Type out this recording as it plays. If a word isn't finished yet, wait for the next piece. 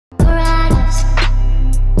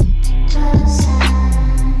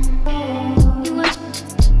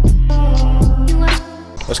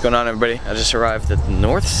What's going on, everybody? I just arrived at the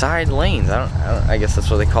North Side Lanes. I guess that's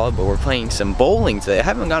what they call it, but we're playing some bowling today. I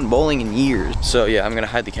haven't gone bowling in years. So yeah, I'm gonna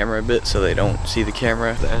hide the camera a bit so they don't see the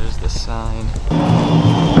camera. There's the sign.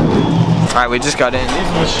 All right, we just got in. These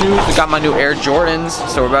are my shoes. We got my new Air Jordans,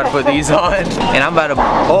 so we're about to put these on. And I'm about to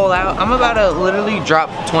bowl out. I'm about to literally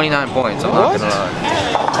drop 29 points. I'm not gonna lie.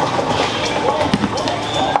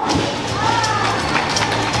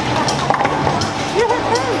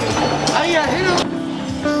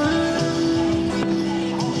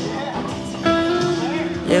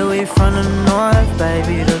 Yeah, we from the north,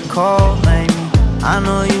 baby, the cold made me. I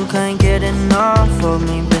know you can't get enough of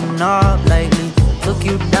me, but not lately. Took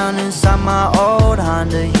you down inside my old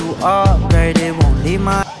Honda, you upgraded. Won't leave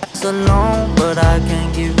my ass alone, but I can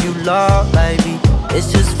give you love, baby.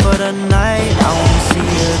 It's just for the night, I won't see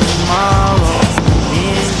you tomorrow.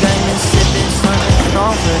 Me and gang is sipping something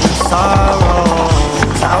on for the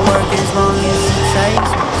sorrows. I work as long as it takes,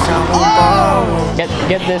 I won't borrow.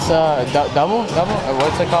 Get this double?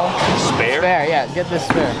 What's it called? Spare? Spare, yeah. Get this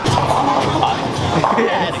spare.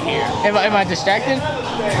 Get out of here. Am I distracted?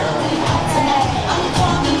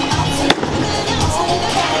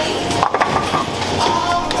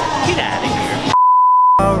 Get out of here.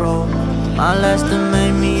 My last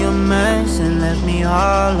made me a mess and left me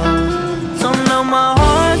hollow. So now my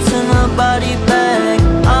heart's in a body bag.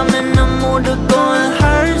 I'm in the mood to go and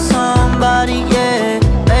hurt somebody, yeah.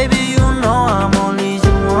 Baby, you know I'm only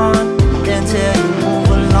the one. Then tell you move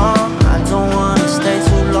along. I don't wanna stay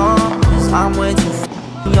too long, cause I'm way too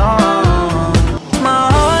young. My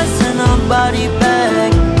heart's in a body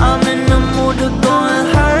bag. I'm in the mood to go and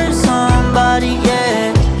hurt somebody,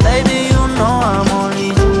 yeah. Baby, you know I'm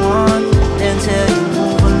only the one. Then tell you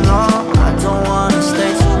move along. I don't wanna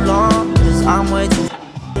stay too long, cause I'm way too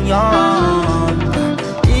young.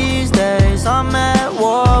 These days I'm at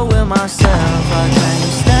war with myself. I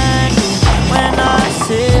can't stand it when I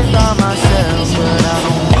sit by myself, but I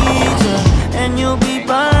don't need you, and you'll be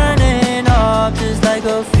burning up just like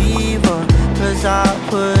a fever, cause I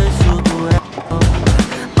push you through hell.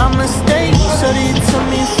 My mistake, so they took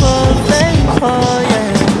me for a favor,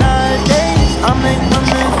 yeah. Nowadays I make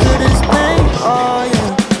money for this pain, oh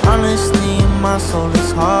yeah. Honestly, my soul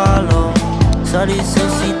is hollow. Shawty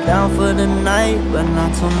says she down for the night, but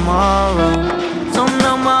not tomorrow. So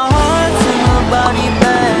now my heart's in her body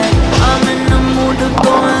bag. I'm in the mood to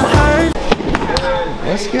go and hurt.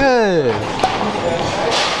 What's good?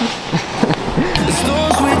 The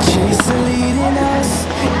storms we chase are leading us,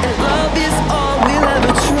 and love is all we'll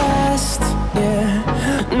ever trust. Yeah,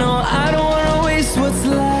 no, I don't wanna waste what's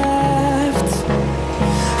left.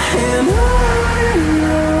 And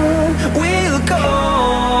on we'll go,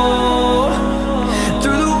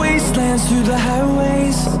 through the wastelands, through the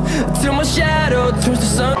highways, till my shadow turns to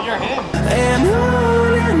sun. And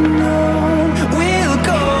on we'll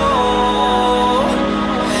go,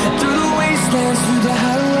 through the wastelands, through the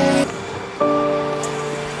highways.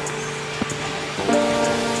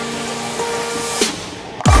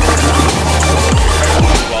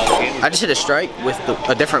 I just hit a strike with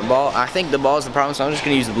a different ball. I think the ball is the problem, so I'm just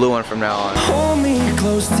gonna use the blue one from now on. Hold me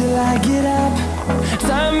close till I get up.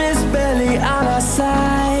 Time is barely on our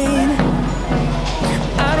side.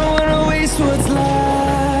 I don't wanna waste what's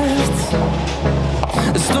left.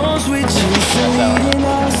 The storms we chase are leading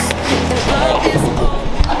us, and love is all.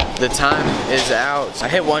 The time is out. I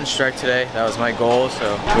hit one strike today. That was my goal,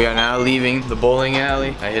 so we are now leaving the bowling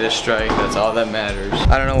alley. I hit a strike. That's all that matters.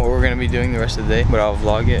 I don't know what we're gonna be doing the rest of the day, but I'll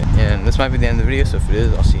vlog it. And this might be the end of the video, so if it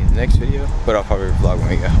is, I'll see you in the next video. But I'll probably vlog when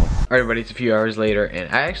we get home. Alright, everybody, it's a few hours later, and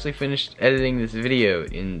I actually finished editing this video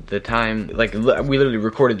in the time, like, we literally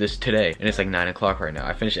recorded this today, and it's like 9 o'clock right now.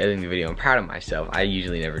 I finished editing the video. I'm proud of myself. I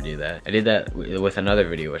usually never do that. I did that with another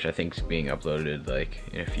video, which I think is being uploaded, like,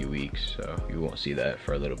 in a few weeks, so you won't see that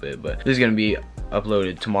for a little bit. But this is gonna be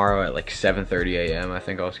uploaded tomorrow at like 7:30 a.m. I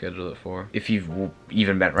think I'll schedule it for. If you've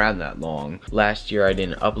even been around that long, last year I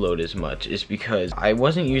didn't upload as much. It's because I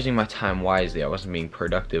wasn't using my time wisely. I wasn't being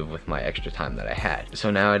productive with my extra time that I had.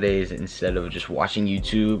 So nowadays, instead of just watching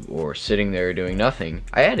YouTube or sitting there doing nothing,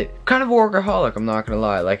 I edit. Kind of a workaholic, I'm not gonna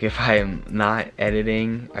lie. Like, if I am not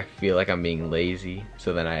editing, I feel like I'm being lazy,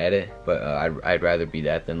 so then I edit. But I'd rather be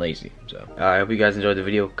that than lazy. So I hope you guys enjoyed the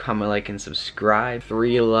video. Comment, like, and subscribe.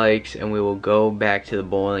 3 likes and we will go back to the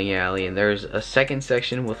bowling alley, and there's a second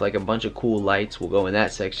section with like a bunch of cool lights. We'll go in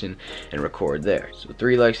that section and record there. So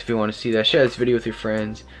 3 likes if you want to see that. Share this video with your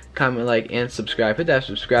friends. Comment, like, and subscribe. Hit that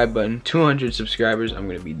subscribe button. 200 subscribers. I'm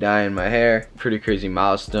gonna be dyeing my hair. Pretty crazy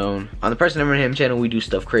milestone. On the Preston Emerald Ham channel, we do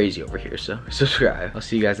stuff crazy over here, so subscribe. I'll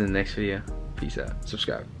see you guys in the next video. Peace out.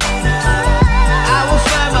 Subscribe.